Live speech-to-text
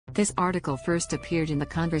This article first appeared in The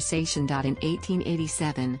Conversation. In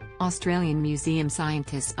 1887, Australian museum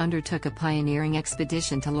scientists undertook a pioneering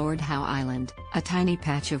expedition to Lord Howe Island, a tiny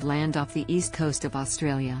patch of land off the east coast of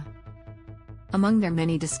Australia. Among their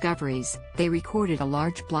many discoveries, they recorded a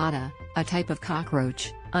large blatta, a type of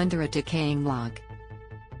cockroach, under a decaying log.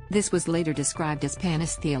 This was later described as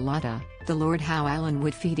Panesthia lata, the Lord Howe Island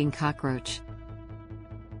wood-feeding cockroach.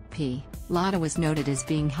 P. lata was noted as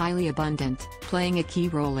being highly abundant, playing a key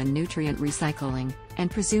role in nutrient recycling,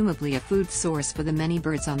 and presumably a food source for the many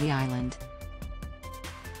birds on the island.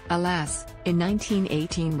 Alas, in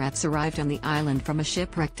 1918 rats arrived on the island from a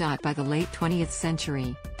shipwreck. By the late 20th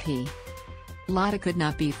century, P. lata could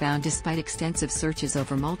not be found despite extensive searches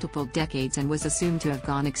over multiple decades and was assumed to have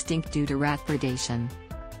gone extinct due to rat predation.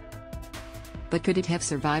 But could it have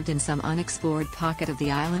survived in some unexplored pocket of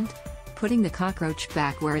the island? Putting the cockroach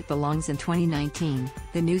back where it belongs. In 2019,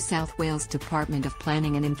 the New South Wales Department of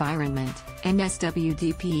Planning and Environment,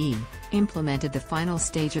 NSWDPE, implemented the final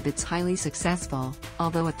stage of its highly successful,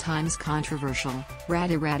 although at times controversial,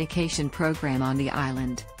 rat eradication program on the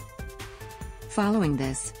island. Following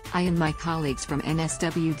this, I and my colleagues from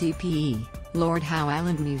NSWDPE, Lord Howe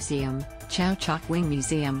Island Museum, Chow Chock Wing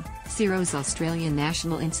Museum, Ciro's Australian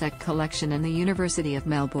National Insect Collection and the University of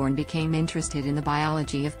Melbourne became interested in the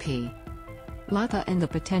biology of P. lata and the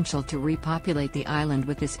potential to repopulate the island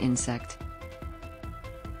with this insect.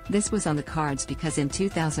 This was on the cards because in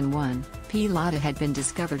 2001, P. lata had been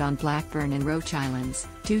discovered on Blackburn and Roach Islands,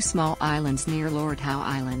 two small islands near Lord Howe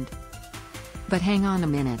Island. But hang on a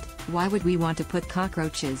minute, why would we want to put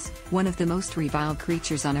cockroaches, one of the most reviled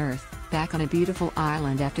creatures on Earth, back on a beautiful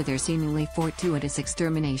island after their seemingly fortuitous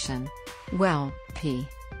extermination? Well, P.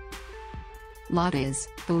 lata is,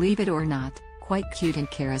 believe it or not, quite cute and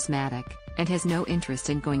charismatic, and has no interest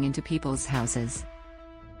in going into people's houses.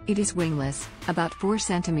 It is wingless, about 4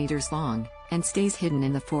 centimeters long, and stays hidden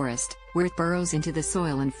in the forest, where it burrows into the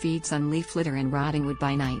soil and feeds on leaf litter and rotting wood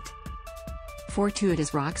by night.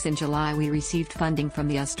 Fortuitous rocks. In July we received funding from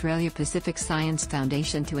the Australia Pacific Science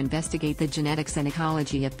Foundation to investigate the genetics and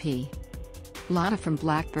ecology of P. lata from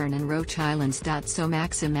Blackburn and Roach Islands. So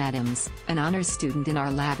Maxim Adams, an honours student in our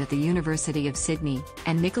lab at the University of Sydney,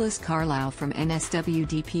 and Nicholas Carlisle from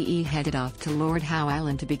NSWDPE headed off to Lord Howe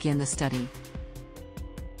Island to begin the study.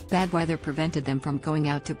 Bad weather prevented them from going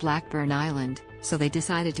out to Blackburn Island, so they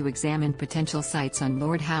decided to examine potential sites on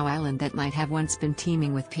Lord Howe Island that might have once been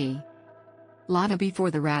teeming with P. lata.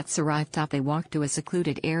 Before the rats arrived, they walked to a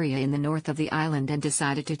secluded area in the north of the island and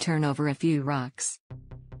decided to turn over a few rocks.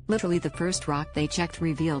 Literally the first rock they checked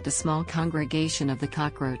revealed a small congregation of the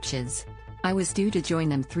cockroaches. I was due to join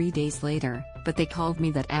them 3 days later, but they called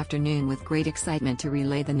me that afternoon with great excitement to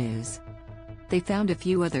relay the news. They found a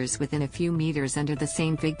few others within a few meters under the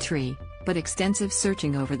same fig tree, but extensive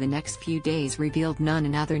searching over the next few days revealed none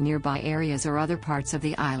in other nearby areas or other parts of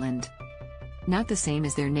the island. Not the same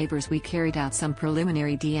as their neighbors, we carried out some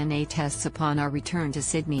preliminary DNA tests upon our return to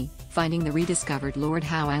Sydney, finding the rediscovered Lord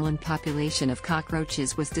Howe Island population of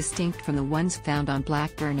cockroaches was distinct from the ones found on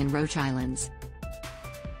Blackburn and Roach Islands.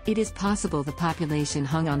 It is possible the population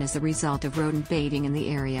hung on as a result of rodent baiting in the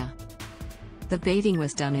area. The baiting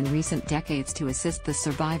was done in recent decades to assist the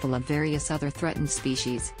survival of various other threatened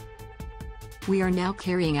species. We are now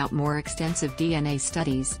carrying out more extensive DNA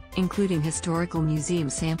studies, including historical museum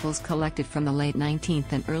samples collected from the late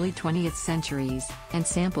 19th and early 20th centuries, and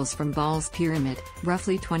samples from Ball's Pyramid,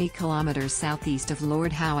 roughly 20 kilometers southeast of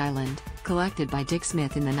Lord Howe Island, collected by Dick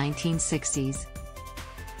Smith in the 1960s.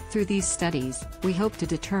 Through these studies, we hope to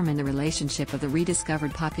determine the relationship of the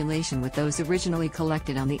rediscovered population with those originally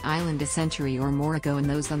collected on the island a century or more ago and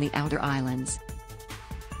those on the outer islands.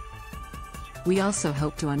 We also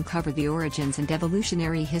hope to uncover the origins and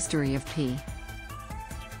evolutionary history of P.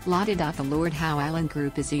 lata. The Lord Howe Island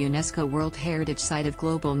Group is a UNESCO World Heritage Site of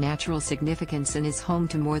global natural significance and is home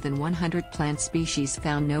to more than 100 plant species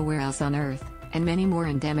found nowhere else on Earth, and many more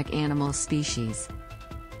endemic animal species.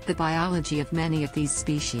 The biology of many of these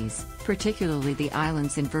species, particularly the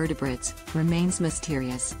island's invertebrates, remains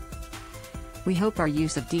mysterious. We hope our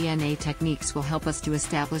use of DNA techniques will help us to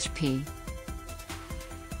establish P.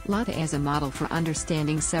 lata as a model for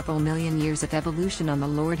understanding several million years of evolution on the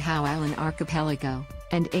Lord Howe Island archipelago,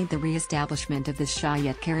 and aid the re-establishment of this shy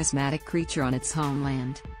yet charismatic creature on its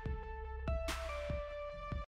homeland.